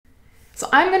So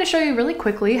I'm going to show you really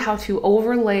quickly how to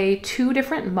overlay two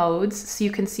different modes so you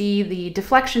can see the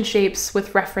deflection shapes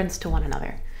with reference to one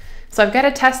another. So I've got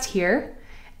a test here,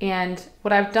 and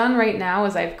what I've done right now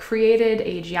is I've created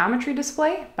a geometry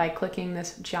display by clicking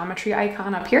this geometry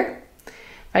icon up here. If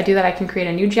I do that, I can create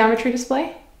a new geometry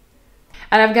display.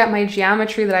 And I've got my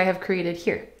geometry that I have created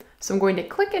here. So I'm going to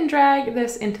click and drag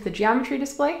this into the geometry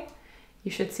display.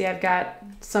 You should see I've got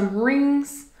some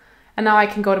rings, and now I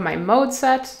can go to my mode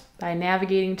set by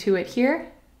navigating to it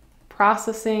here,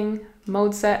 processing,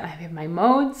 mode set, I have my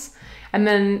modes. And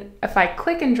then if I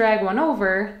click and drag one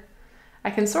over, I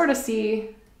can sort of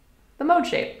see the mode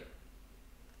shape.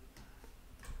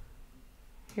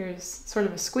 Here's sort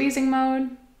of a squeezing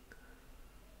mode.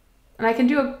 And I can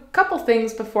do a couple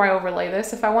things before I overlay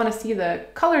this. If I want to see the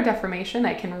color deformation,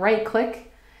 I can right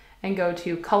click and go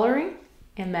to coloring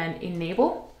and then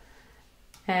enable.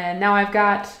 And now I've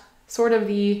got sort of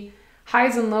the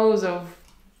highs and lows of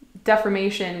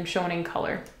deformation shown in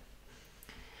color.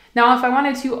 Now, if I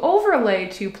wanted to overlay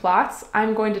two plots,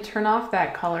 I'm going to turn off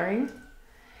that coloring.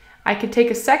 I could take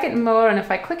a second mode, and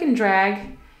if I click and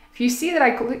drag, if you see that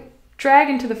I drag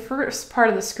into the first part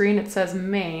of the screen, it says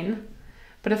main.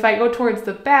 But if I go towards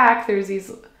the back, there's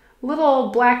these little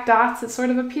black dots that sort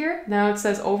of appear. Now it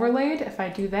says overlaid. If I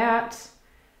do that,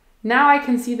 now I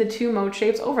can see the two mode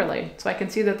shapes overlaid. So I can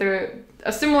see that they're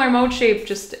a similar mode shape,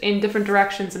 just in different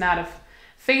directions and out of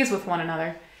phase with one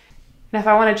another. And if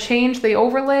I want to change the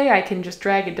overlay, I can just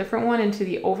drag a different one into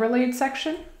the overlaid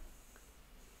section.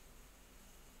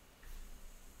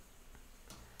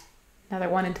 Another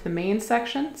one into the main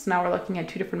section. So now we're looking at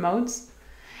two different modes.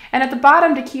 And at the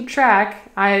bottom, to keep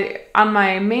track, on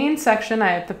my main section,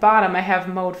 at the bottom, I have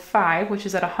mode 5, which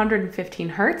is at 115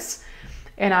 Hertz.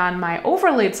 And on my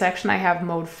overlaid section, I have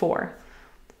mode 4.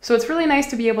 So it's really nice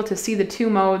to be able to see the two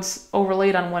modes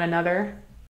overlaid on one another.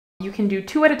 You can do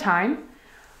two at a time,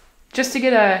 just to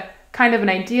get a kind of an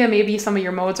idea. Maybe some of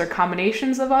your modes are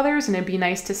combinations of others, and it'd be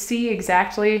nice to see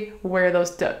exactly where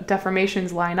those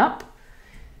deformations line up.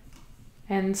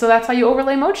 And so that's how you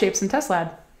overlay mode shapes in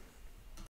Testlab.